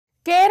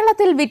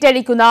കേരളത്തിൽ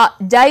വിറ്റഴിക്കുന്ന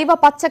ജൈവ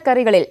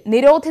പച്ചക്കറികളിൽ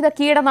നിരോധിത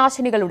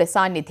കീടനാശിനികളുടെ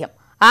സാന്നിധ്യം.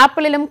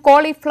 ആപ്പിളിലും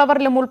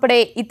കോളിഫ്ലവറിലും ഉൾപ്പെടെ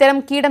ഇത്തരം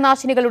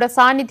കീടനാശിനികളുടെ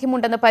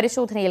സാന്നിധ്യമുണ്ടെന്ന്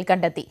പരിശോധനയിൽ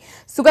കണ്ടെത്തി.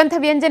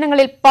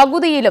 സുഗന്ധവ്യഞ്ജനങ്ങളിൽ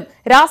പകുതിയിലും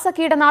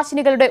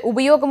രാസകീടനാശിനികളുടെ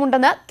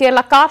ഉപയോഗമുണ്ടെന്ന്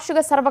കേരള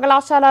കാർഷിക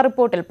സർവകലാശാല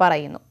റിപ്പോർട്ടിൽ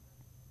പറയുന്നു.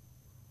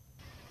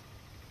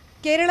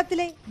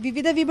 കേരളത്തിലെ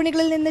വിവിധ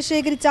വിപണികളിൽ നിന്ന്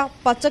ശേഖരിച്ച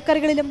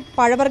പച്ചക്കറികളിലും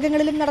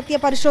പഴവർഗ്ഗങ്ങളിലും നടത്തിയ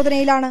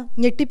പരിശോധനയിലാണ്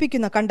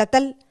ഞെട്ടിപ്പിക്കുന്ന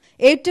കണ്ടെത്തൽ.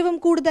 ഏറ്റവും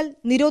കൂടുതൽ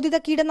നിരോധിത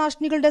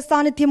കീടനാശിനികളുടെ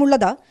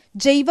സാന്നിധ്യമുള്ളത്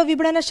ജൈവ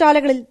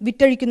വിപണനശാലകളിൽ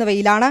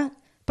വിറ്റഴിക്കുന്നവയിലാണ്.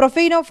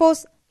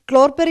 പ്രൊഫൈനോഫോസ്,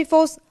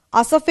 ക്ലോർപെറിഫോസ്,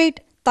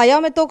 അസഫേറ്റ്,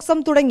 തയാമെത്തോക്സം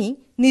തുടങ്ങി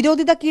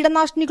നിരോധിത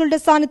കീടനാശിനികളുടെ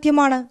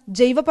സാന്നിധ്യമാണ്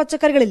ജൈവ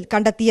പച്ചക്കറികളിൽ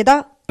കണ്ടെത്തിയത്.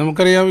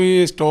 നമുക്കറിയാം, ഈ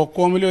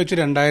സ്റ്റോക്ക്ഹോമിൽ വെച്ച്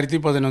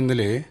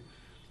 2011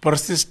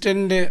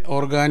 പെർസിസ്റ്റന്റ്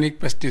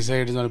ഓർഗാനിക്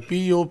പെസ്റ്റിസൈഡ്സ്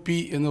POP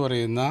എന്ന്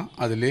പറയുന്ന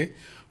അതിൽ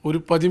ഒരു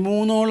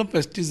 13ഓളം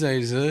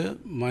പെസ്റ്റിസൈഡ്സ്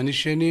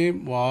മനുഷ്യന്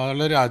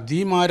വളരെ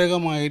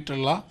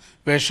അതിമാരകമായിട്ടുള്ള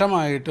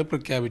വിഷമായിട്ട്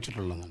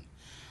പ്രഖ്യാപിച്ചിട്ടുള്ളതാണ്.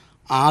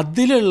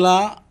 അതിലുള്ള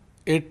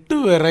 8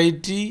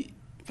 വെറൈറ്റി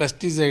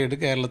പെസ്റ്റിസൈഡ്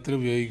കേരളത്തിൽ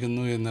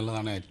ഉപയോഗിക്കുന്നു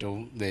എന്നുള്ളതാണ്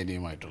ഏറ്റവും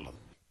ദയനീയമായിട്ടുള്ളത്.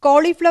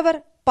 കോളിഫ്ലവർ,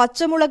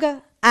 പച്ചമുളക്,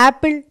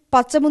 ആപ്പിൾ,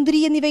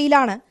 പച്ചമുന്തിരി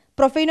എന്നിവയിലാണ്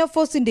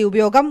പ്രൊഫൈനോഫോസിന്റെ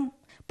ഉപയോഗം.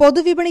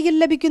 പൊതുവിപണിയിൽ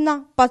ലഭിക്കുന്ന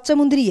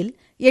പച്ചമുന്തിരിയിൽ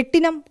 8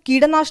 ഇനം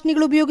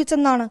കീടനാശിനികൾ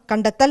ഉപയോഗിച്ചെന്നാണ്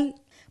കണ്ടെത്തൽ.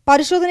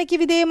 പരിശോധനയ്ക്ക്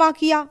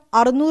വിധേയമാക്കിയ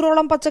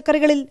 600ഓളം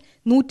പച്ചക്കറികളിൽ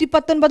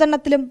 119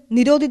 എണ്ണത്തിലും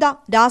നിരോധിത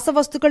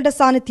രാസവസ്തുക്കളുടെ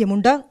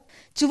സാന്നിധ്യമുണ്ട്.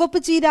 ചുവപ്പ്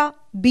ചീര,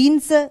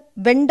 ബീൻസ്,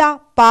 വെണ്ട,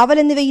 പാവൽ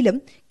എന്നിവയിലും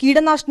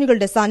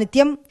കീടനാശിനികളുടെ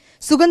സാന്നിധ്യം.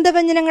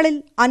 സുഗന്ധവ്യഞ്ജനങ്ങളിൽ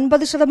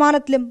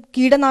 50%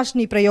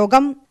 കീടനാശിനി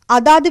പ്രയോഗം.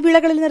 അതാത്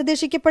വിളകളിൽ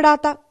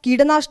നിർദ്ദേശിക്കപ്പെടാത്ത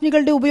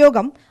കീടനാശിനികളുടെ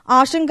ഉപയോഗം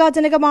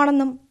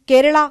ആശങ്കാജനകമാണെന്നും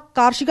കേരള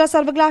കാർഷിക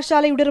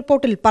സർവകലാശാലയുടെ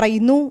റിപ്പോർട്ടിൽ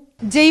പറയുന്നു.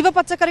 ജൈവ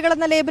പച്ചക്കറികൾ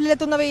എന്ന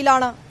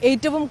ലേബലിലെത്തുന്നവയിലാണ്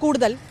ഏറ്റവും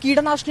കൂടുതൽ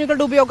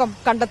കീടനാശിനികളുടെ ഉപയോഗം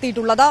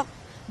കണ്ടെത്തിയിട്ടുള്ളത്.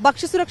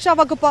 ഭക്ഷ്യസുരക്ഷാ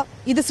വകുപ്പ്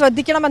ഇത്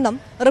ശ്രദ്ധിക്കണമെന്നും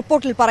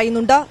റിപ്പോർട്ടിൽ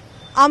പറയുന്നുണ്ട്.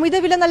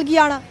 അമിതവില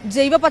നൽകിയാണ്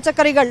ജൈവ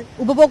പച്ചക്കറികൾ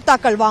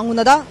ഉപഭോക്താക്കൾ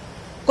വാങ്ങുന്നത്.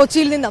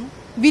 കൊച്ചിയിൽ നിന്നും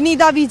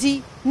വിനീത VG,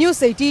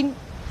 ന്യൂസ് 18.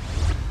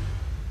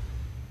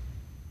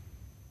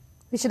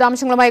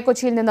 വിശദാംശങ്ങളുമായി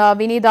കൊച്ചിയിൽ നിന്ന്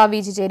വിനീത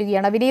VG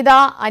ചേരുകയാണ്. വിനീത,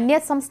 അന്യ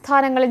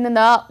സംസ്ഥാനങ്ങളിൽ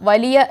നിന്ന്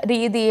വലിയ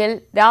രീതിയിൽ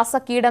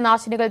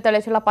രാസകീടനാശിനികൾ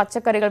തെളിച്ചുള്ള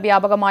പച്ചക്കറികൾ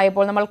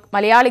വ്യാപകമായപ്പോൾ നമ്മൾ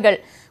മലയാളികൾ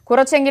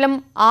കുറച്ചെങ്കിലും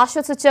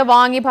ആശ്വസിച്ച്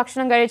വാങ്ങി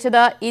ഭക്ഷണം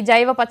കഴിച്ചത് ഈ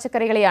ജൈവ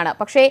പച്ചക്കറികളെയാണ്.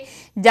 പക്ഷേ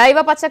ജൈവ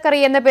പച്ചക്കറി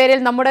എന്ന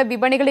പേരിൽ നമ്മുടെ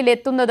വിപണികളിൽ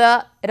എത്തുന്നത്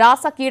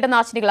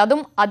രാസകീടനാശിനികൾ,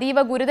 അതും അതീവ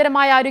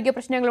ഗുരുതരമായ ആരോഗ്യ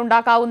പ്രശ്നങ്ങൾ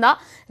ഉണ്ടാക്കാവുന്ന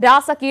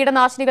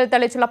രാസകീടനാശിനികൾ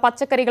തെളിച്ചുള്ള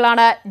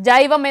പച്ചക്കറികളാണ്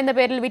ജൈവം എന്ന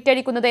പേരിൽ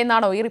വിറ്റഴിക്കുന്നത്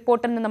എന്നാണോ ഈ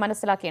റിപ്പോർട്ടിൽ നിന്ന്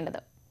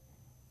മനസ്സിലാക്കേണ്ടത്?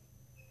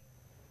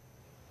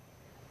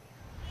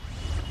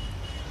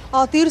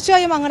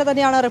 തീർച്ചയായും അങ്ങനെ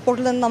തന്നെയാണ്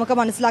റിപ്പോർട്ടിൽ നിന്ന് നമുക്ക്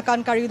മനസ്സിലാക്കാൻ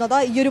കഴിയുന്നത്.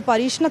 ഈ ഒരു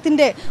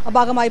പരീക്ഷണത്തിന്റെ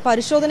ഭാഗമായി,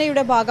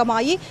 പരിശോധനയുടെ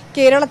ഭാഗമായി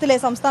കേരളത്തിലെ,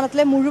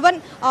 സംസ്ഥാനത്തിലെ മുഴുവൻ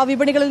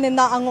വിപണികളിൽ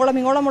നിന്ന്, അങ്ങോളം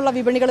ഇങ്ങോളമുള്ള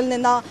വിപണികളിൽ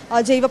നിന്ന്,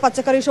 ജൈവ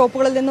പച്ചക്കറി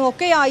ഷോപ്പുകളിൽ നിന്നും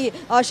ഒക്കെയായി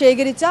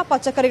ശേഖരിച്ച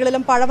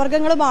പച്ചക്കറികളിലും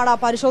പഴവർഗ്ഗങ്ങളുമാണ്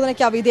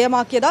പരിശോധനയ്ക്ക്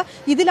വിധേയമാക്കിയത്.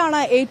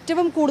 ഇതിലാണ്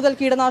ഏറ്റവും കൂടുതൽ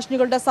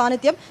കീടനാശിനികളുടെ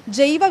സാന്നിധ്യം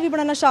ജൈവ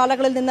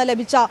വിപണനശാലകളിൽ നിന്ന്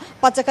ലഭിച്ച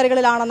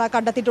പച്ചക്കറികളിലാണെന്ന്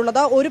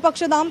കണ്ടെത്തിയിട്ടുള്ളത്.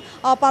 ഒരുപക്ഷെ നാം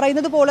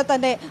പറയുന്നത് പോലെ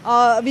തന്നെ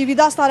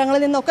വിവിധ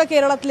സ്ഥലങ്ങളിൽ നിന്നൊക്കെ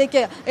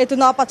കേരളത്തിലേക്ക്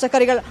എത്തുന്ന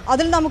പച്ചക്കറികൾ,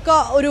 അതിൽ നമുക്ക്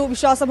ഒരു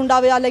വിശ്വാസം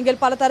ഉണ്ടാവുക, അല്ലെങ്കിൽ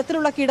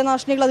പലതരത്തിലുള്ള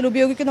കീടനാശിനികൾ അതിൽ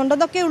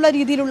ഉപയോഗിക്കുന്നുണ്ടെന്നൊക്കെയുള്ള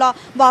രീതിയിലുള്ള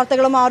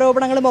വാർത്തകളും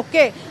ആരോപണങ്ങളും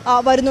ഒക്കെ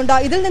വരുന്നുണ്ട്.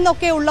 ഇതിൽ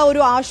നിന്നൊക്കെയുള്ള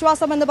ഒരു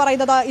ആശ്വാസം എന്ന്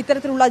പറയുന്നത്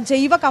ഇത്തരത്തിലുള്ള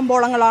ജൈവ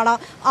കമ്പോളങ്ങളാണ്.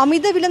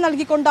 അമിത വില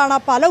നൽകിക്കൊണ്ടാണ്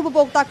പല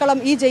ഉപഭോക്താക്കളും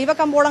ഈ ജൈവ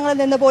കമ്പോളങ്ങളിൽ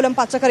നിന്ന് പോലും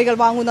പച്ചക്കറികൾ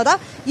വാങ്ങുന്നത്.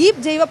 ഈ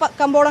ജൈവ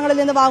കമ്പോളങ്ങളിൽ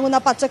നിന്ന് വാങ്ങുന്ന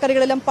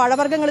പച്ചക്കറികളിലും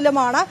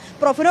പഴവർഗ്ഗങ്ങളിലുമാണ്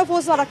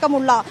പ്രൊഫൈനോഫോസ്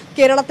അടക്കമുള്ള,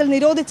 കേരളത്തിൽ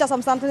നിരോധിച്ച,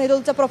 സംസ്ഥാനത്ത്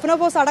നിരോധിച്ച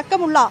പ്രൊഫൈനോഫോസ്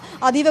അടക്കമുള്ള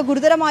അതീവ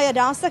ഗുരുതരമായ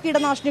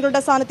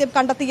രാസകീടനാശിനികളുടെ സാന്നിധ്യം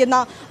കണ്ടെത്തിയെന്ന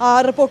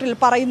റിപ്പോർട്ടിൽ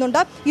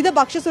പറയുന്നുണ്ട്. ഇത്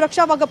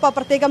ഭക്ഷ്യസുരക്ഷാ വകുപ്പ്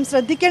പ്രത്യേകം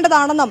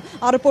ശ്രദ്ധിക്കേണ്ടതാണെന്നും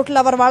റിപ്പോർട്ടിൽ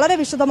അവർ വളരെ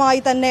വിശദമായി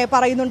തന്നെ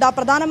പറയുന്നുണ്ട്.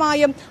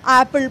 പ്രധാനമായും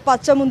ആപ്പിൾ,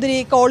 പച്ചമുന്തിരി,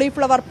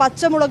 കോളിഫ്ലവർ,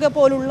 പച്ചമുളക്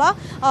പോലുള്ള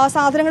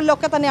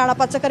സാധനങ്ങളിലൊക്കെ തന്നെയാണ്,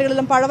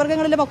 പച്ചക്കറികളിലും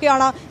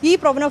പഴവർഗ്ഗങ്ങളിലുമൊക്കെയാണ് ഈ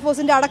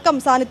പ്രൊഫൈനോഫോസിന്റെ അടക്കം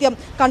സാന്നിധ്യം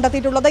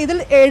കണ്ടെത്തിയിട്ടുള്ളത്. ഇതിൽ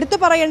എടുത്തു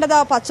പറയേണ്ടത്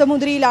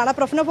പച്ചമുന്തിരിയിലാണ്.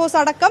 പ്രൊഫൈനോഫോസ്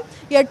അടക്കം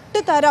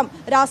 8 തരം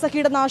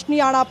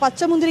രാസകീടനാശിനിയാണ്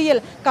പച്ചമുന്തിരിയിൽ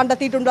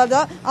കണ്ടെത്തിയിട്ടുള്ളത്.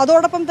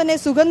 അതോടൊപ്പം തന്നെ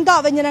സുഗന്ധ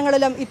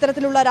വ്യഞ്ജനങ്ങളിലും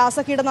ഇത്തരത്തിലുള്ള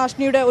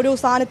രാസകീടനാശിനിയുടെ ഒരു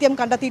സാന്നിധ്യം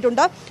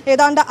കണ്ടെത്തിയിട്ടുണ്ട്.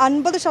 ഏതാണ്ട്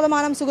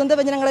 50% സുഗന്ധ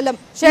വ്യഞ്ജനങ്ങളിലും.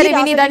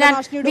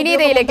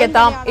 വിനീതയിലേക്ക്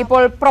എത്താം.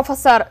 ഇപ്പോൾ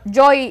പ്രൊഫസർ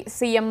ജോയ്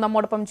CM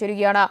നമ്മോടൊപ്പം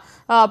ചേരുകയാണ്.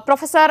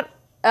 പ്രൊഫസർ,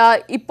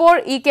 ഇപ്പോൾ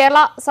ഈ കേരള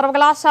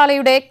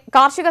സർവകലാശാലയുടെ,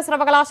 കാർഷിക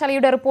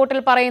സർവകലാശാലയുടെ റിപ്പോർട്ടിൽ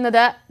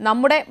പറയുന്നത്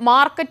നമ്മുടെ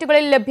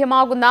മാർക്കറ്റുകളിൽ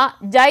ലഭ്യമാകുന്ന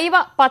ജൈവ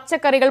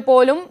പച്ചക്കറികൾ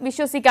പോലും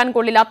വിശ്വസിക്കാൻ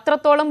കൊള്ളില്ല,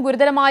 അത്രത്തോളം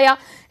ഗുരുതരമായ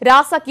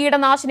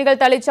രാസകീടനാശിനികൾ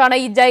തളിച്ചാണ്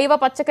ഈ ജൈവ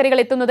പച്ചക്കറികൾ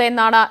എത്തുന്നത്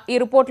എന്നാണ് ഈ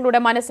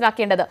റിപ്പോർട്ടിലൂടെ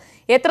മനസ്സിലാക്കേണ്ടത്.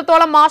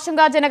 എത്രത്തോളം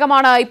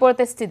ആശങ്കാജനകമാണ്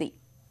ഇപ്പോഴത്തെ സ്ഥിതി?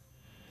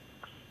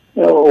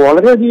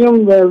 വളരെയധികം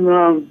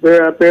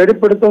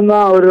പേടിപ്പെടുത്തുന്ന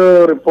ഒരു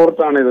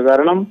റിപ്പോർട്ടാണിത്.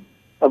 കാരണം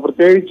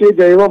പ്രത്യേകിച്ച്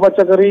ജൈവ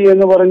പച്ചക്കറി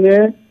എന്ന് പറഞ്ഞ്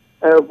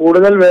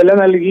കൂടുതൽ വില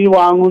നൽകി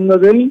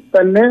വാങ്ങുന്നതിൽ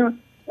തന്നെ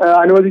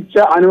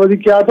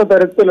അനുവദിക്കാത്ത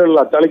തരത്തിലുള്ള,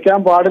 തളിക്കാൻ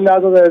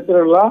പാടില്ലാത്ത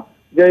തരത്തിലുള്ള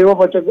ജൈവ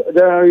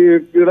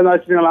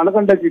കീടനാശിനികളാണ്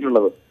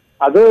കണ്ടെത്തിയിട്ടുള്ളത്.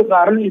 അത്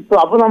കാരണം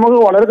അപ്പൊ നമുക്ക്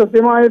വളരെ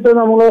കൃത്യമായിട്ട്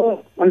നമ്മൾ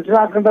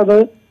മനസ്സിലാക്കേണ്ടത്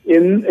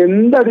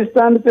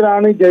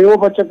എന്തടിസ്ഥാനത്തിലാണ് ജൈവ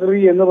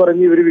പച്ചക്കറി എന്ന്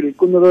പറഞ്ഞ് ഇവർ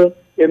വിൽക്കുന്നത്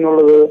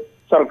എന്നുള്ളത്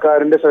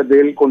സർക്കാരിന്റെ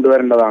ശ്രദ്ധയിൽ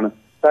കൊണ്ടുവരേണ്ടതാണ്.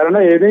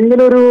 കാരണം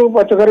ഏതെങ്കിലും ഒരു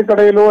പച്ചക്കറി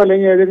കടയിലോ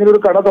അല്ലെങ്കിൽ ഏതെങ്കിലും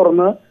ഒരു കട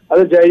തുറന്ന്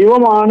അത്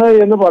ജൈവമാണ്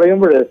എന്ന്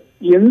പറയുമ്പോൾ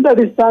എന്ത്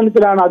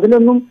അടിസ്ഥാനത്തിലാണ്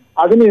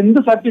അതിന് എന്ത്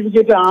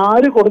സർട്ടിഫിക്കറ്റ്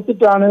ആര്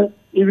കൊടുത്തിട്ടാണ്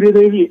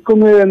ഇവരിത്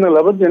വിൽക്കുന്നത് എന്നുള്ളത്.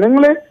 അപ്പൊ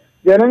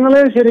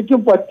ജനങ്ങളെ ശരിക്കും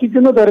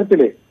പറ്റിക്കുന്ന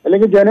തരത്തില്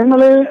അല്ലെങ്കിൽ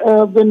ജനങ്ങളെ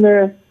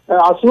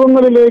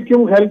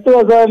അസുഖങ്ങളിലേക്കും ഹെൽത്ത്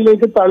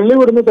ഹസാർഡിലേക്ക്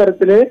തള്ളിവിടുന്ന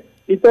തരത്തില്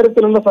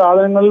ഇത്തരത്തിലുള്ള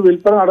സാധനങ്ങൾ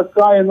വിൽപ്പന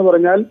നടക്കുക എന്ന്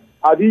പറഞ്ഞാൽ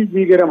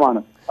അതിഭീകരമാണ്.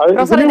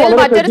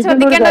 മറ്റൊരു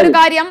ശ്രദ്ധിക്കേണ്ട ഒരു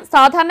കാര്യം,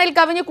 സാധാരണയിൽ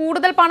കവിഞ്ഞ്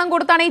കൂടുതൽ പണം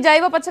കൊടുത്താണ് ഈ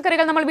ജൈവ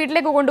പച്ചക്കറികൾ നമ്മൾ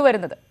വീട്ടിലേക്ക്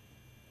കൊണ്ടുവരുന്നത്.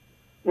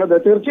 അതെ,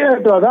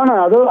 തീർച്ചയായിട്ടും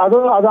അത്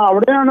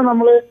അവിടെയാണ്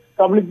നമ്മൾ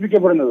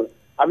കബളിപ്പിക്കപ്പെടുന്നത്.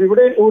 അപ്പൊ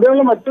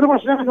ഇവിടെയുള്ള മറ്റൊരു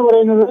പ്രശ്നം എന്ന്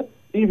പറയുന്നത്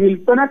ഈ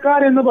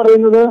വിൽപ്പനക്കാരെന്ന്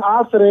പറയുന്നത് ആ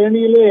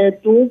ശ്രേണിയിലെ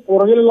ഏറ്റവും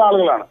പുറകിലുള്ള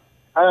ആളുകളാണ്,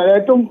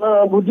 ഏറ്റവും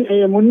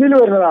മുന്നിൽ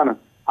വരുന്നതാണ്.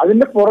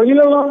 അതിന്റെ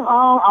പുറകിലുള്ള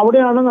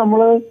അവിടെയാണ്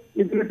നമ്മൾ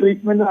ഇതിന്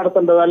ട്രീറ്റ്മെന്റ്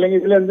നടത്തേണ്ടത്. അല്ലെങ്കിൽ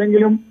ഇതിൽ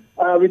എന്തെങ്കിലും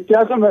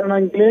വ്യത്യാസം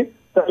വരണമെങ്കിൽ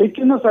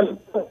തളിക്കുന്ന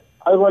സ്ഥലത്ത്,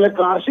 അതുപോലെ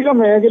കാർഷിക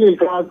മേഖലയിൽ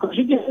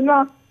കൃഷി ചെയ്യുന്ന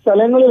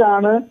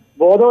സ്ഥലങ്ങളിലാണ്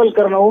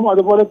ബോധവൽക്കരണവും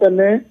അതുപോലെ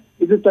തന്നെ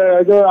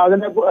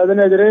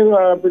അതിനെതിരെ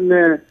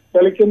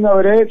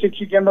തെളിക്കുന്നവരെ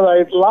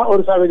ശിക്ഷിക്കേണ്ടതായിട്ടുള്ള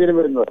ഒരു സാഹചര്യം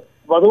വരുന്നത്.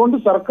 അപ്പൊ അതുകൊണ്ട്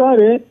സർക്കാർ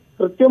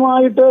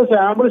കൃത്യമായിട്ട്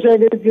സാമ്പിൾ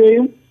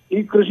ശേഖരിക്കുകയും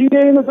ഈ കൃഷി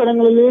ചെയ്യുന്ന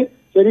സ്ഥലങ്ങളിൽ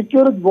ശരിക്കും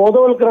ഒരു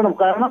ബോധവൽക്കരണം,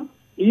 കാരണം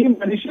ഈ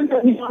മനുഷ്യൻ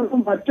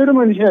തന്നെയാണ് മറ്റൊരു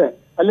മനുഷ്യരെ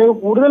അല്ലെങ്കിൽ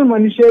കൂടുതൽ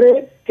മനുഷ്യരെ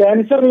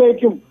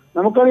ക്യാൻസറിലേക്കും,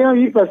 നമുക്കറിയാം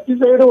ഈ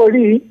പെസ്റ്റിസൈഡ്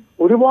വഴി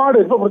ഒരുപാട്,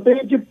 ഇപ്പൊ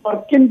പ്രത്യേകിച്ച്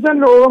പർക്കിൻസൺ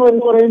രോഗം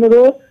എന്ന്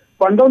പറയുന്നത്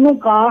പണ്ടൊന്നും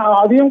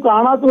അധികം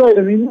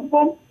കാണാത്തതായിരുന്നു.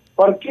 ഇന്നിപ്പം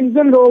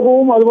പർക്കിൻസൺ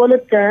രോഗവും അതുപോലെ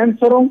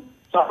ക്യാൻസറും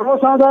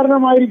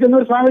സർവ്വസാധാരണമായിരിക്കുന്ന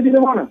ഒരു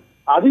സാഹചര്യമാണ്.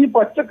 അത് ഈ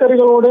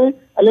പച്ചക്കറികളോടെ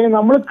അല്ലെങ്കിൽ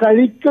നമ്മൾ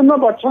കഴിക്കുന്ന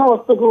ഭക്ഷണ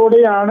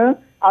വസ്തുക്കളോടെയാണ്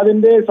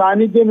അതിന്റെ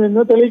സാന്നിധ്യം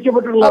എന്ന്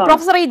തെളിയിക്കപ്പെട്ടിട്ടുള്ളത്.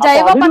 പ്രൊഫസർ, ഈ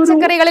ജൈവ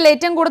പച്ചക്കറികളിൽ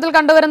ഏറ്റവും കൂടുതൽ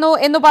കണ്ടുവരുന്നു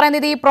എന്ന്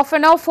പറയുന്നത് ഈ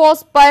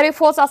പ്രൊഫെനോഫോസ്,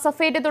 പൈറിഫോസ്,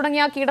 അസഫേറ്റ്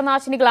തുടങ്ങിയ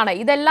കീടനാശിനികളാണ്.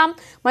 ഇതെല്ലാം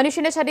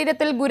മനുഷ്യന്റെ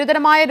ശരീരത്തിൽ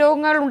ഗുരുതരമായ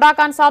രോഗങ്ങൾ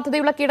ഉണ്ടാക്കാൻ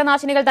സാധ്യതയുള്ള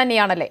കീടനാശിനികൾ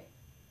തന്നെയാണല്ലേ?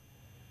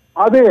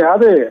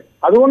 അതെ,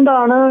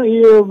 അതുകൊണ്ടാണ് ഈ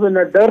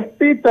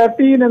ഡർട്ടി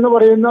 13 എന്ന്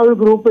പറയുന്ന ഒരു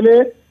ഗ്രൂപ്പിലെ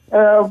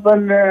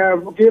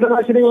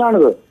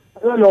കീടനാശിനികളാണിത്.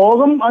 അത്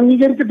ലോകം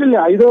അംഗീകരിച്ചിട്ടില്ല.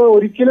 ഇത്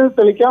ഒരിക്കലും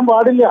തെളിക്കാൻ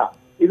പാടില്ല.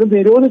 ഇത്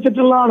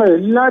നിരോധിച്ചിട്ടുള്ളതാണ്,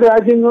 എല്ലാ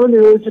രാജ്യങ്ങളും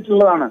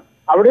നിരോധിച്ചിട്ടുള്ളതാണ്.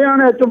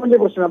 അവിടെയാണ് ഏറ്റവും വലിയ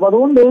പ്രശ്നം. അപ്പൊ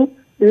അതുകൊണ്ട്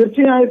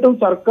തീർച്ചയായിട്ടും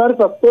സർക്കാർ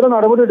സത്വര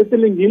നടപടി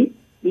എടുത്തില്ലെങ്കിൽ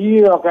ഈ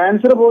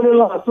ക്യാൻസർ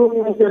പോലെയുള്ള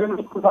അസുഖങ്ങൾ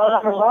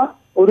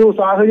ഒരു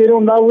സാഹചര്യം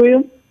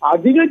ഉണ്ടാവുകയും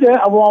അധിക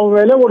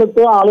വില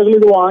കൊടുത്ത് ആളുകൾ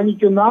ഇത്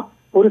വാങ്ങിക്കുന്ന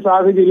ഒരു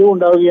സാഹചര്യവും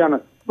ഉണ്ടാവുകയാണ്.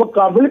 ഇപ്പൊ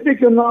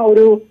കബളിപ്പിക്കുന്ന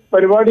ഒരു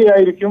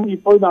പരിപാടിയായിരിക്കും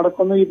ഇപ്പോൾ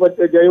നടക്കുന്ന ഈ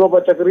ജൈവ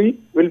പച്ചക്കറി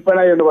വിൽപ്പന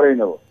എന്ന്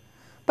പറയുന്നത്.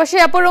 പക്ഷേ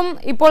അപ്പോഴും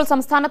ഇപ്പോൾ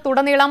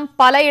സംസ്ഥാനത്തുടനീളം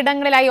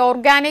പലയിടങ്ങളിലായി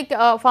ഓർഗാനിക്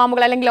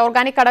ഫാമുകൾ അല്ലെങ്കിൽ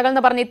ഓർഗാനിക് കടകൾ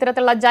എന്ന് പറഞ്ഞ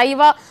ഇത്തരത്തിലുള്ള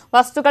ജൈവ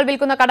വസ്തുക്കൾ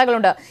വിൽക്കുന്ന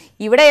കടകളുണ്ട്.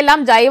 ഇവിടെയെല്ലാം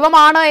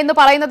ജൈവമാണ് എന്ന്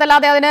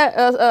പറയുന്നതല്ലാതെ അതിന്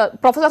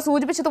പ്രൊഫസർ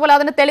സൂചിപ്പിച്ചതുപോലെ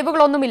അതിന്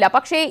തെളിവുകളൊന്നുമില്ല.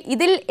 പക്ഷേ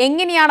ഇതിൽ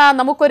എങ്ങനെയാണ്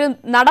നമുക്കൊരു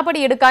നടപടി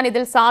എടുക്കാൻ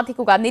ഇതിൽ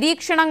സാധിക്കുക?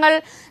 നിരീക്ഷണങ്ങൾ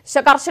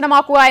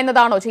കർശനമാക്കുക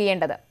എന്നതാണോ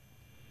ചെയ്യേണ്ടത്?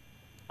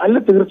 അല്ല,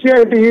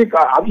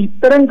 തീർച്ചയായിട്ടും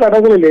ഇത്തരം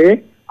കടകളില്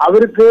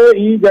അവർക്ക്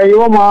ഈ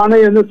ജൈവമാണ്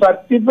എന്ന്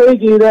സർട്ടിഫൈ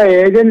ചെയ്ത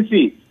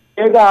ഏജൻസി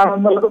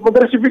ഏതാണെന്നുള്ളത്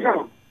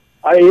പ്രദർശിപ്പിക്കണം.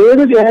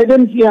 ഏത്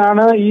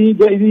ഏജൻസിയാണ്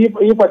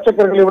ഈ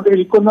പച്ചക്കറികൾ, ഇവിടെ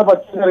വിൽക്കുന്ന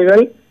പച്ചക്കറികൾ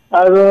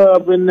അത്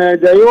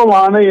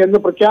ജൈവമാണ് എന്ന്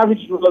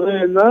പ്രഖ്യാപിച്ചിട്ടുള്ളത്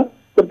എന്ന്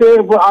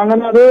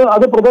അങ്ങനെ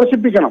അത്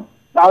പ്രദർശിപ്പിക്കണം.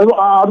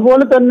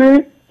 അതുപോലെ തന്നെ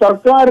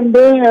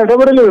സർക്കാരിന്റെ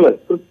ഇടപെടലുകൾ,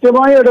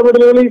 കൃത്യമായ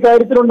ഇടപെടലുകൾ ഈ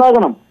കാര്യത്തിൽ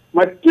ഉണ്ടാകണം.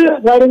 മറ്റ്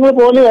കാര്യങ്ങൾ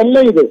പോലെയല്ല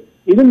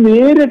ഇത്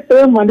നേരിട്ട്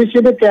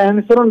മനുഷ്യന്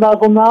ക്യാൻസർ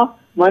ഉണ്ടാക്കുന്ന,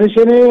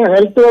 മനുഷ്യന്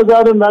ഹെൽത്ത്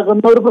ഹസാർഡ്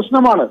ഉണ്ടാക്കുന്ന ഒരു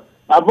പ്രശ്നമാണ്.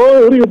 അപ്പോൾ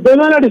ഒരു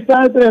യുദ്ധകാല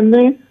അടിസ്ഥാനത്തിൽ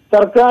തന്നെ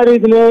സർക്കാർ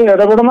ഇതിൽ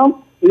ഇടപെടണം.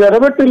 ഇത്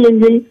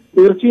ഇടപെട്ടില്ലെങ്കിൽ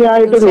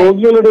തീർച്ചയായിട്ടും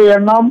രോഗികളുടെ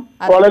എണ്ണം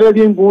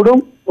വളരെയധികം കൂടും.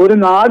 ഒരു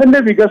നാടിന്റെ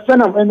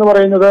വികസനം എന്ന്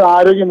പറയുന്നത്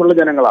ആരോഗ്യമുള്ള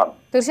ജനങ്ങളാണ്.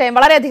 തീർച്ചയായും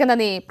വളരെയധികം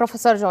നന്ദി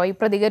professor Joy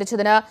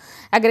പ്രതികരിച്ചതിന്.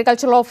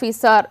 Agricultural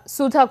officer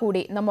Sudha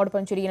കൂടി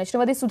നമ്മോടൊപ്പം ചുരുങ്ങിയാണ്.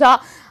 ശ്രീമതി സുധ,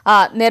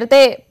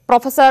 നേരത്തെ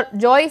പ്രൊഫസർ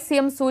ജോയ്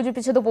CM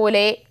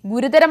സൂചിപ്പിച്ചതുപോലെ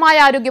ഗുരുതരമായ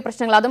ആരോഗ്യ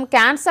പ്രശ്നങ്ങൾ, അതും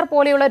ക്യാൻസർ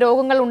പോലെയുള്ള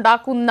രോഗങ്ങൾ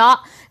ഉണ്ടാക്കുന്ന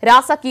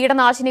രാസ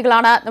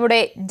കീടനാശിനികളാണ്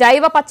നമ്മുടെ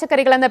ജൈവ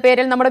പച്ചക്കറികൾ എന്ന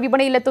പേരിൽ നമ്മുടെ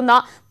വിപണിയിലെത്തുന്ന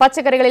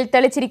പച്ചക്കറികളിൽ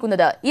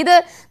തെളിച്ചിരിക്കുന്നത്. ഇത്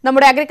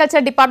നമ്മുടെ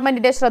അഗ്രികൾച്ചർ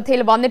ഡിപ്പാർട്ട്മെന്റിന്റെ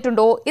ശ്രദ്ധയിൽ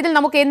വന്നിട്ടുണ്ടോ? ഇതിൽ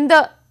നമുക്ക് എന്ത്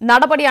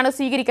നടപടിയാണ്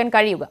സ്വീകരിക്കാൻ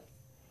കഴിയുക?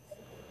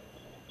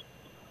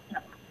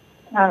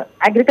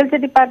 അഗ്രികൾച്ചർ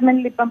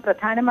ഡിപ്പാർട്ട്മെന്റിൽ ഇപ്പം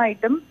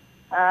പ്രധാനമായിട്ടും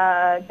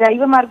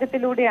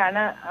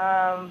ജൈവമാർഗത്തിലൂടെയാണ്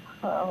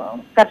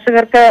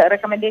കർഷകർക്ക്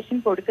റെക്കമെൻഡേഷൻ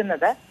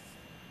കൊടുക്കുന്നത്.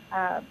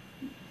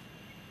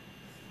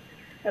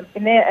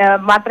 പിന്നെ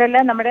മാത്രമല്ല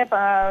നമ്മുടെ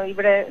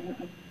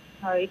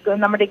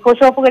ഇക്കോ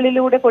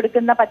ഷോപ്പുകളിലൂടെ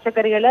കൊടുക്കുന്ന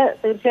പച്ചക്കറികൾ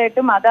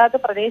തീർച്ചയായിട്ടും അതാത്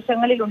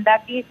പ്രദേശങ്ങളിൽ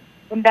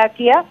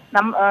ഉണ്ടാക്കിയ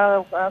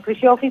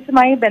കൃഷി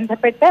ഓഫീസുമായി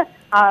ബന്ധപ്പെട്ട്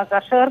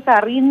കർഷകർക്ക്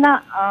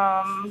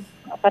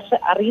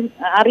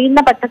അറിയുന്ന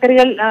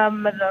പച്ചക്കറികൾ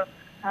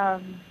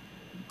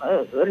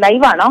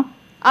ലൈവാണോ?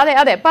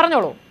 അതെ,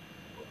 പറഞ്ഞോളൂ.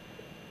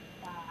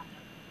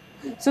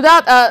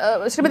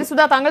 ശ്രീമതി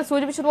സുധ, താങ്കൾ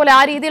സൂചിപ്പിച്ചതുപോലെ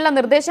ആ രീതിയിലുള്ള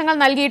നിർദ്ദേശങ്ങൾ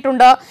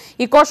നൽകിയിട്ടുണ്ട്.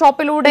 ഇക്കോ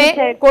ഷോപ്പിലൂടെ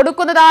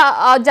കൊടുക്കുന്നത്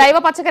ജൈവ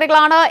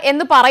പച്ചക്കറികളാണ്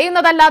എന്ന്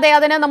പറയുന്നതല്ലാതെ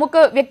അതിന്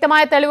നമുക്ക്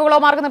വ്യക്തമായ തെളിവുകളോ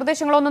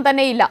മാർഗനിർദ്ദേശങ്ങളോ ഒന്നും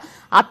തന്നെയില്ല.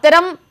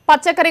 അത്തരം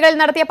പച്ചക്കറികൾ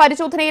നടത്തിയ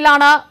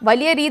പരിശോധനയിലാണ്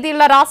വലിയ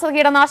രീതിയിലുള്ള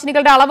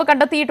രാസകീടനാശിനികളുടെ അളവ്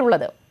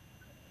കണ്ടെത്തിയിട്ടുള്ളത്.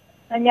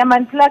 ഞാൻ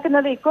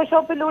മനസ്സിലാക്കുന്നത് ഇക്കോ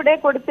ഷോപ്പിലൂടെ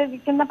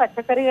കൊടുത്തിരിക്കുന്ന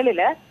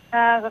പച്ചക്കറികളില്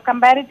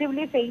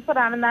കമ്പാരിറ്റീവ്ലി സേഫർ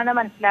ആണെന്നാണ്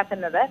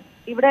മനസ്സിലാക്കുന്നത്.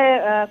 ഇവിടെ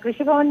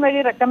കൃഷിഭവൻ വഴി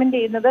റെക്കമെൻഡ്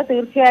ചെയ്യുന്നത്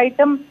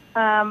തീർച്ചയായിട്ടും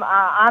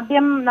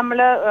ആദ്യം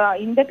നമ്മൾ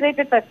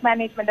ഇന്റഗ്രേറ്റഡ് പെസ്റ്റ്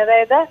മാനേജ്മെന്റ്,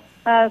 അതായത്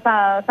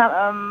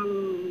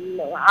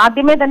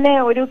ആദ്യമേ തന്നെ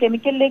ഒരു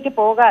കെമിക്കലിലേക്ക്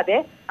പോകാതെ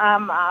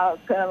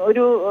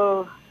ഒരു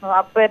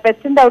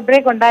പെസ്റ്റിന്റെ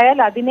ഔട്ട്ബ്രേക്ക് ഉണ്ടായാൽ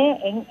അതിനെ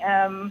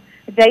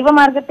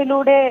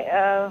ജൈവമാർഗത്തിലൂടെ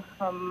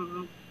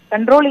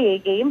കൺട്രോൾ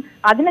ചെയ്യുകയും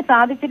അതിന്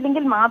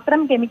സാധിച്ചില്ലെങ്കിൽ മാത്രം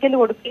കെമിക്കൽ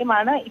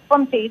കൊടുക്കുകയുമാണ്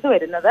ഇപ്പം ചെയ്തു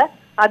വരുന്നത്.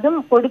 അതും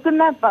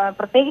കൊടുക്കുന്ന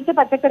പ്രത്യേകിച്ച്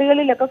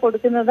പച്ചക്കറികളിലൊക്കെ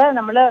കൊടുക്കുന്നത്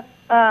നമ്മൾ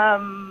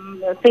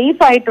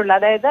സേഫ് ആയിട്ടുള്ള,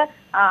 അതായത്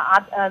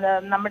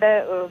നമ്മുടെ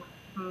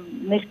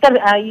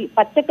ഈ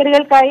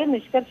പച്ചക്കറികൾക്കായി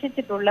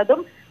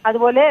നിഷ്കർഷിച്ചിട്ടുള്ളതും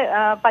അതുപോലെ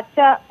പച്ച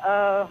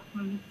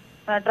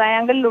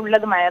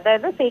ട്രയാങ്കിളിലുള്ളതുമായ,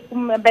 അതായത്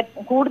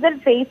കൂടുതൽ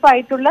സേഫ്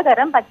ആയിട്ടുള്ള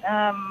തരം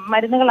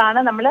മരുന്നുകളാണ്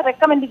നമ്മൾ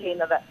റെക്കമെൻഡ്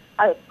ചെയ്യുന്നത്.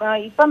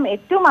 ഇപ്പം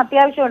ഏറ്റവും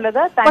അത്യാവശ്യമുള്ളത്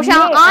പക്ഷെ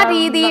ആ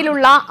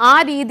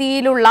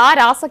രീതിയിലുള്ള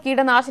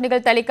രാസകീടനാശിനികൾ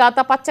തളിക്കാത്ത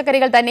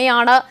പച്ചക്കറികൾ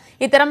തന്നെയാണ്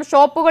ഇത്തരം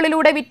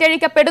ഷോപ്പുകളിലൂടെ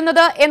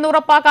വിറ്റഴിക്കപ്പെടുന്നത് എന്ന്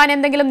ഉറപ്പാക്കാൻ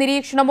എന്തെങ്കിലും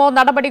നിരീക്ഷണമോ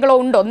നടപടികളോ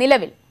ഉണ്ടോ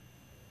നിലവിൽ?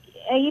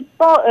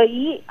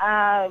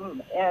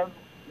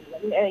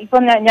 ഇപ്പൊ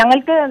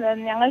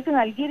ഞങ്ങൾക്ക്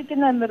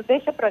നൽകിയിരിക്കുന്ന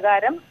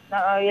നിർദ്ദേശപ്രകാരം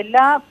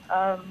എല്ലാ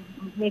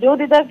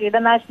നിരോധിത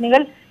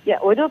കീടനാശിനികൾ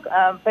ഒരു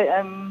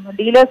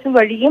ഡീലേഴ്സ്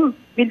വഴിയും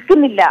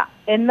വിൽക്കുന്നില്ല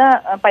എന്ന്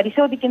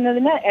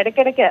പരിശോധിക്കുന്നതിന്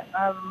ഇടയ്ക്കിടയ്ക്ക്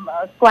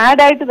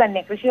സ്ക്വാഡായിട്ട്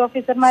തന്നെ കൃഷി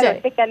ഓഫീസർമാർ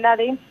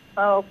ഒറ്റയ്ക്കല്ലാതെയും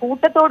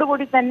കൂട്ടത്തോടു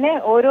കൂടി തന്നെ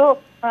ഓരോ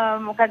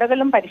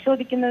കടകളും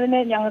പരിശോധിക്കുന്നതിന്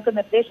ഞങ്ങൾക്ക്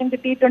നിർദ്ദേശം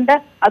കിട്ടിയിട്ടുണ്ട്.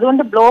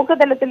 അതുകൊണ്ട് ബ്ലോക്ക്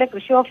തലത്തിലെ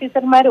കൃഷി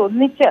ഓഫീസർമാർ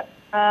ഒന്നിച്ച്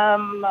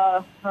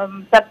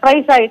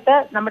സർപ്രൈസ് ആയിട്ട്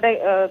നമ്മുടെ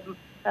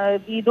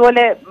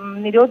ഇതുപോലെ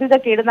നിരോധിത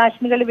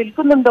കീടനാശിനികൾ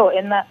വിൽക്കുന്നുണ്ടോ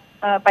എന്ന്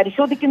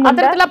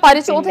പരിശോധിക്കുന്നുണ്ട്.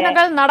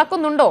 പരിശോധനകൾ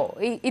നടക്കുന്നുണ്ടോ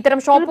ഇത്തരം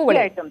ഷോപ്പുകളിൽ?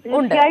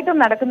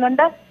 തീർച്ചയായിട്ടും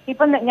നടക്കുന്നുണ്ട്.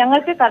 ഇപ്പൊ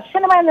ഞങ്ങൾക്ക്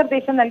കർശനമായ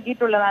നിർദ്ദേശം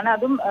നൽകിയിട്ടുള്ളതാണ്.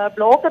 അതും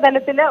ബ്ലോക്ക്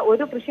തലത്തില്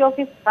ഒരു കൃഷി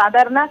ഓഫീസ്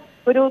സാധാരണ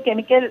ഒരു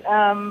കെമിക്കൽ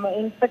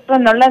ഇൻസ്പെക്ടർ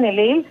എന്നുള്ള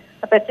നിലയിൽ,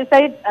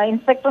 പെസ്റ്റിസൈഡ്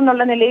ഇൻസ്പെക്ടർ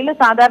എന്നുള്ള നിലയിൽ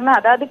സാധാരണ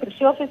അതാത്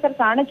കൃഷി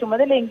ഓഫീസർക്കാണ്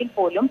ചുമതലയെങ്കിൽ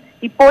പോലും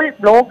ഇപ്പോൾ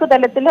ബ്ലോക്ക്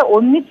തലത്തിൽ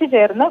ഒന്നിച്ചു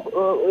ചേർന്ന്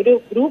ഒരു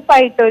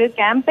ഗ്രൂപ്പായിട്ട് ഒരു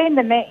ക്യാമ്പയിൻ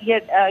തന്നെ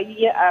ഈ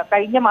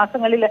കഴിഞ്ഞ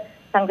മാസങ്ങളിൽ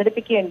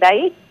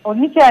സംഘടിപ്പിക്കുകയുണ്ടായി.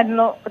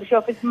 ഒന്നിച്ചായിരുന്നു കൃഷി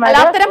ഓഫീസർമാർ.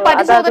 അത്തരം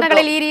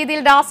പരിശോധനകളിൽ ഈ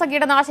രീതിയിൽ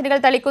രാസകീടനാശിനികൾ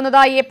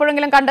തളിക്കുന്നതായി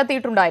എപ്പോഴെങ്കിലും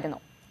കണ്ടെത്തിയിട്ടുണ്ടായിരുന്നു?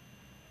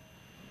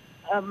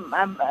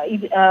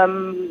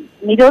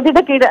 നിരോധിത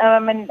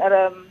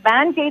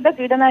ബാൻ ചെയ്ത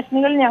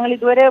കീടനാശിനികൾ ഞങ്ങൾ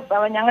ഇതുവരെ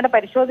ഞങ്ങളുടെ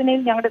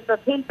പരിശോധനയിൽ ഞങ്ങളുടെ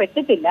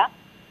ശ്രദ്ധയിൽപ്പെട്ടിട്ടില്ല.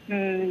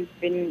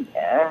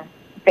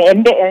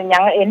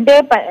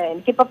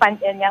 എനിക്കിപ്പോ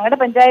ഞങ്ങളുടെ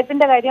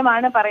പഞ്ചായത്തിന്റെ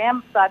കാര്യമാണ് പറയാൻ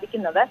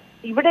സാധിക്കുന്നത്.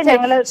 ഇവിടെ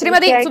ഞങ്ങൾ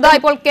ശ്രീമതി സുധ,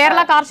 ഇപ്പോൾ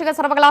കേരള കാർഷിക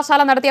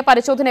സർവകലാശാല നടത്തിയ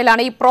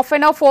പരിശോധനയിലാണ് ഈ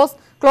പ്രൊഫെനോഫോസ്,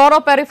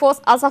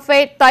 ക്ലോറോപെറിഫോസ്,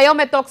 അസഫേറ്റ്,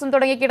 തയോമെത്തോക്സിൻ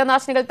തുടങ്ങിയ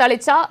കീടനാശിനികൾ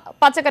തളിച്ച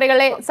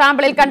പച്ചക്കറികളെ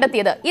സാമ്പിളിൽ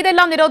കണ്ടെത്തിയത്.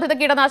 ഇതെല്ലാം നിരോധിത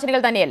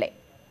കീടനാശിനികൾ തന്നെയല്ലേ?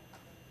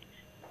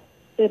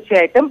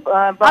 തീർച്ചയായിട്ടും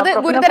അത്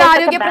ഗുരുതര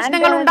ആരോഗ്യ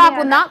പ്രശ്നങ്ങൾ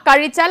ഉണ്ടാക്കുന്ന,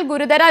 കഴിച്ചാൽ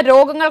ഗുരുതര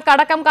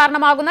രോഗങ്ങൾക്കടക്കം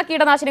കാരണമാകുന്ന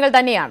കീടനാശിനികൾ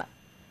തന്നെയാണ്.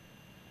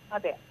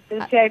 അതെ,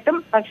 തീർച്ചയായിട്ടും.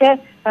 പക്ഷെ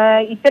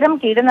ഇത്തരം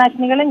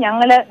കീടനാശിനികൾ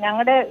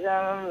ഞങ്ങളുടെ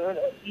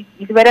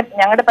ഇതുവരെ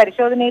ഞങ്ങളുടെ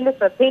പരിശോധനയിൽ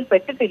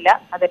ശ്രദ്ധയിൽപ്പെട്ടിട്ടില്ല.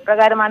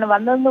 അതെപ്രകാരമാണ്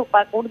വന്നതെന്ന്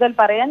കൂടുതൽ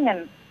പറയാൻ ഞാൻ.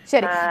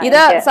 ശരി, ഇത്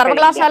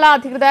സർവകലാശാല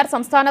അധികൃതർ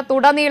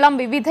സംസ്ഥാനത്തുടനീളം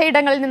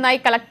വിവിധയിടങ്ങളിൽ നിന്നായി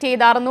കളക്ട്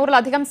ചെയ്ത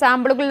 600-ലധികം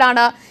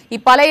സാമ്പിളുകളിലാണ് ഈ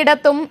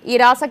പലയിടത്തും ഈ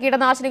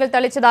രാസകീടനാശിനികൾ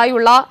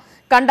തളിച്ചതായുള്ള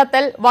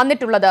കണ്ടെത്തൽ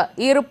വന്നിട്ടുള്ളത്.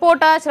 ഈ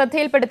റിപ്പോർട്ട്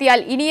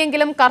ശ്രദ്ധയിൽപ്പെടുത്തിയാൽ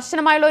ഇനിയെങ്കിലും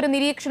കർശനമായുള്ള ഒരു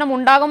നിരീക്ഷണം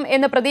ഉണ്ടാകും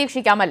എന്ന്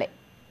പ്രതീക്ഷിക്കാമല്ലേ?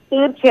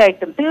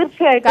 തീർച്ചയായിട്ടും.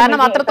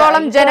 കാരണം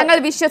അത്രത്തോളം ജനങ്ങൾ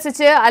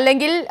വിശ്വസിച്ച്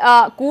അല്ലെങ്കിൽ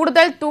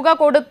കൂടുതൽ തുക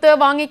കൊടുത്ത്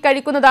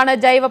വാങ്ങിക്കഴിക്കുന്നതാണ്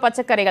ജൈവ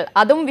പച്ചക്കറികൾ.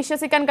 അതും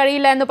വിശ്വസിക്കാൻ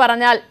കഴിയില്ല എന്ന്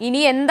പറഞ്ഞാൽ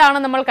ഇനി എന്താണ്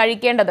നമ്മൾ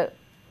കഴിക്കേണ്ടത്?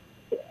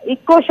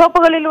 ഇക്കോ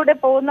ഷോപ്പുകളിലൂടെ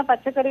പോകുന്ന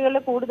പച്ചക്കറികൾ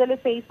കൂടുതൽ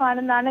സേഫ്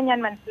ആണെന്നാണ് ഞാൻ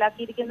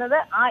മനസ്സിലാക്കിയിരിക്കുന്നത്.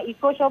 ആ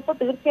ഇക്കോ ഷോപ്പ്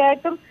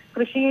തീർച്ചയായിട്ടും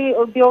കൃഷി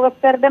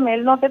ഉദ്യോഗസ്ഥരുടെ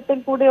മേൽനോട്ടത്തിൽ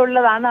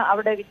കൂടെയുള്ളതാണ്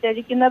അവിടെ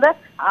വിറ്റഴിക്കുന്നത്.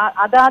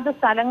 അതാത്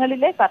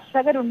സ്ഥലങ്ങളിലെ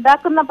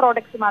കർഷകരുണ്ടാക്കുന്ന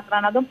പ്രോഡക്ട്സ്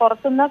മാത്രമാണ്. അതും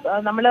പുറത്തുനിന്ന്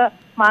നമ്മൾ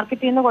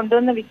മാർക്കറ്റിൽ നിന്ന്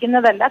കൊണ്ടുവന്ന്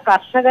വിൽക്കുന്നതല്ല.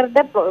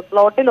 കർഷകരുടെ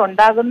പ്ലോട്ടിൽ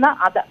ഉണ്ടാകുന്ന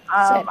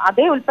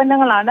അതേ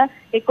ഉൽപ്പന്നങ്ങളാണ്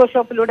ഇക്കോ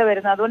ഷോപ്പിലൂടെ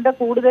വരുന്നത്. അതുകൊണ്ട്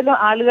കൂടുതലും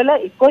ആളുകൾ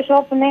ഇക്കോ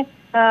ഷോപ്പിനെ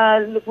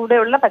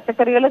കൂടെയുള്ള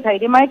പച്ചക്കറികൾ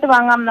ധൈര്യമായിട്ട്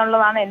വാങ്ങാം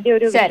എന്നുള്ളതാണ് എന്റെ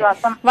ഒരു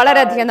വിശ്വാസം.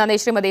 വളരെയധികം നന്ദി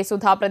ശ്രീമതി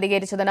സുധ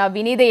പ്രതികരിച്ചതിന്.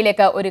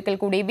 വിനീതയിലേക്ക് ഒരിക്കൽ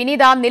കൂടി.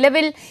 വിനീത,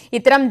 നിലവിൽ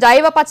ഇത്തരം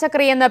ജൈവ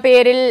പച്ചക്കറി എന്ന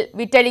പേരിൽ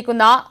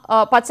വിറ്റഴിക്കുന്ന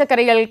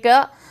പച്ചക്കറികൾക്ക്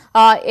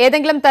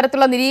ഏതെങ്കിലും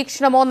തരത്തിലുള്ള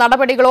നിരീക്ഷണമോ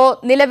നടപടികളോ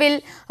നിലവിൽ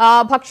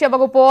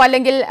ഭക്ഷ്യവകുപ്പോ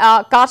അല്ലെങ്കിൽ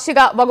കാർഷിക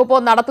വകുപ്പോ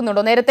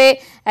നടത്തുന്നുണ്ടോ? നേരത്തെ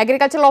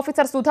അഗ്രികൾച്ചറൽ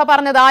ഓഫീസർ സുധ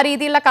പറഞ്ഞത് ആ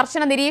രീതിയിലുള്ള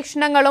കർശന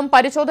നിരീക്ഷണങ്ങളും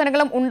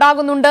പരിശോധനകളും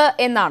ഉണ്ടാകുന്നുണ്ട്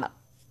എന്നാണ്.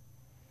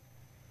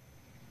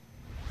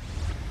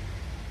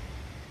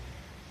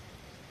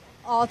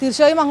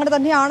 തീർച്ചയായും അങ്ങനെ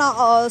തന്നെയാണ്.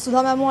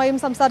 സുധാ മാമുമായും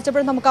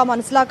സംസാരിച്ചപ്പോഴും നമുക്ക്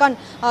മനസ്സിലാക്കാൻ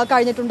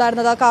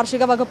കഴിഞ്ഞിട്ടുണ്ടായിരുന്നത്.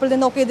 കാർഷിക വകുപ്പിൽ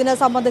നിന്നൊക്കെ ഇതിനെ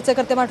സംബന്ധിച്ച്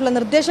കൃത്യമായിട്ടുള്ള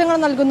നിർദ്ദേശങ്ങൾ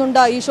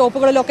നൽകുന്നുണ്ട്. ഈ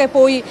ഷോപ്പുകളിലൊക്കെ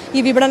പോയി,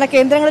 ഈ വിപണന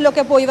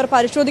കേന്ദ്രങ്ങളിലൊക്കെ പോയി ഇവർ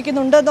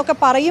പരിശോധിക്കുന്നുണ്ട് എന്നൊക്കെ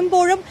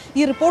പറയുമ്പോഴും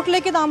ഈ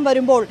റിപ്പോർട്ടിലേക്ക് നാം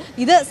വരുമ്പോൾ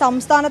ഇത്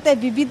സംസ്ഥാനത്തെ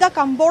വിവിധ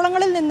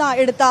കമ്പോളങ്ങളിൽ നിന്ന്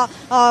എടുത്ത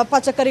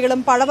പച്ചക്കറികളും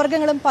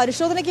പഴവർഗ്ഗങ്ങളും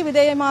പരിശോധനയ്ക്ക്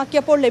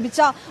വിധേയമാക്കിയപ്പോൾ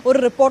ലഭിച്ച ഒരു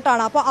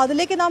റിപ്പോർട്ടാണ്. അപ്പോൾ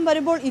അതിലേക്ക് നാം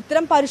വരുമ്പോൾ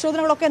ഇത്തരം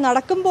പരിശോധനകളൊക്കെ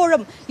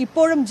നടക്കുമ്പോഴും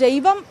ഇപ്പോഴും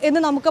ജൈവം എന്ന്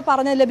നമുക്ക്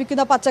പറഞ്ഞ്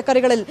ലഭിക്കുന്ന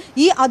പച്ചക്കറികളിൽ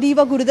ഈ അതീവ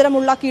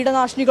ഗുരുതരമുള്ള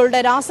കീടനാശിനികളുടെ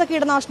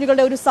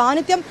രാസകീടനാശിനികളുടെ ഒരു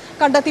സാന്നിധ്യം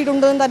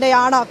കണ്ടെത്തിയിട്ടുണ്ടെന്ന്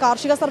തന്നെയാണ്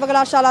കാർഷിക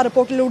സർവകലാശാല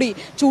റിപ്പോർട്ടിലൂടെ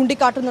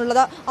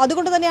ചൂണ്ടിക്കാട്ടുന്നുള്ളത്.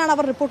 അതുകൊണ്ട് തന്നെയാണ്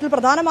അവർ റിപ്പോർട്ടിൽ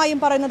പ്രധാനമായും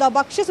പറയുന്നത്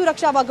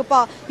ഭക്ഷ്യസുരക്ഷാ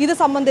വകുപ്പ് ഇത്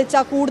സംബന്ധിച്ച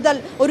കൂടുതൽ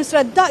ഒരു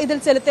ശ്രദ്ധ ഇതിൽ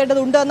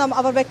ചെലുത്തേണ്ടതുണ്ട് എന്നും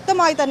അവർ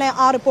വ്യക്തമായി തന്നെ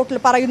ആ റിപ്പോർട്ടിൽ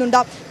പറയുന്നുണ്ട്.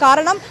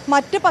 കാരണം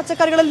മറ്റ്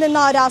പച്ചക്കറികളിൽ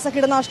നിന്ന്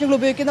രാസകീടനാശിനികൾ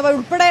ഉപയോഗിക്കുന്നവ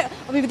ഉൾപ്പെടെ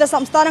വിവിധ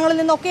സംസ്ഥാനങ്ങളിൽ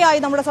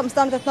നിന്നൊക്കെയായി നമ്മുടെ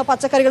സംസ്ഥാനത്തെത്തുന്ന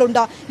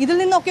പച്ചക്കറികളുണ്ട്. ഇതിൽ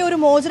നിന്നൊക്കെ ഒരു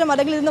മോചനം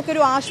അല്ലെങ്കിൽ ഇതിൽ നിന്നൊക്കെ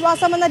ഒരു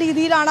ആശ്വാസം എന്ന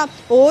രീതിയിലാണ്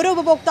ഓരോ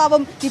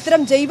ഉപഭോക്താവും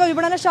ഇത്തരം ജൈവ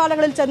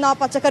വിപണനശാലകളിൽ ചെന്ന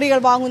പച്ചക്കറികൾ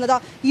വാങ്ങുന്നത്.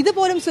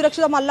 ഇതുപോലും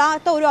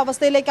സുരക്ഷിതമല്ലാത്ത ഒരു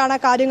അവസ്ഥയിലേക്കാണ്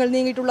കാര്യങ്ങൾ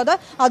നീങ്ങിയിട്ടുള്ളത്.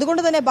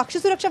 അതുകൊണ്ട് തന്നെ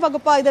ഭക്ഷ്യസുരക്ഷാ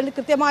വകുപ്പ് ഇതിൽ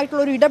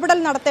കൃത്യമായിട്ടുള്ള ഒരു ഇടപെടൽ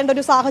നടത്തേണ്ട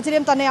ഒരു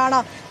സാഹചര്യം തന്നെയാണ്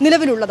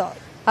നിലവിലുള്ളത്.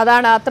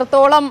 അതാണ്,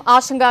 അത്രത്തോളം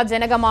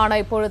ആശങ്കാജനകമാണ്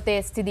ഇപ്പോഴത്തെ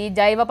സ്ഥിതി.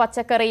 ജൈവ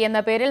പച്ചക്കറി എന്ന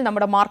പേരിൽ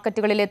നമ്മുടെ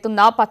മാർക്കറ്റുകളിൽ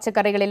എത്തുന്ന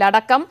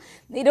പച്ചക്കറികളിലടക്കം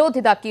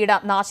നിരോധിത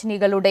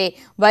കീടനാശിനികളുടെ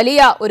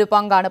വലിയ ഒരു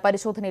പങ്കാണ്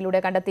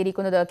പരിശോധനയിലൂടെ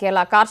കണ്ടെത്തിയിരിക്കുന്നത്.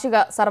 കേരള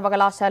കാർഷിക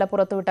സർവകലാശാല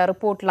പുറത്തുവിട്ട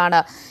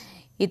റിപ്പോർട്ടിലാണ്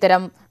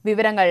ഇത്തരം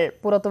വിവരങ്ങൾ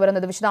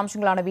പുറത്തുവരുന്നത്.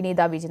 വിശദാംശങ്ങളാണ്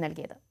വിനീത വിജി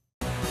നൽകിയത്.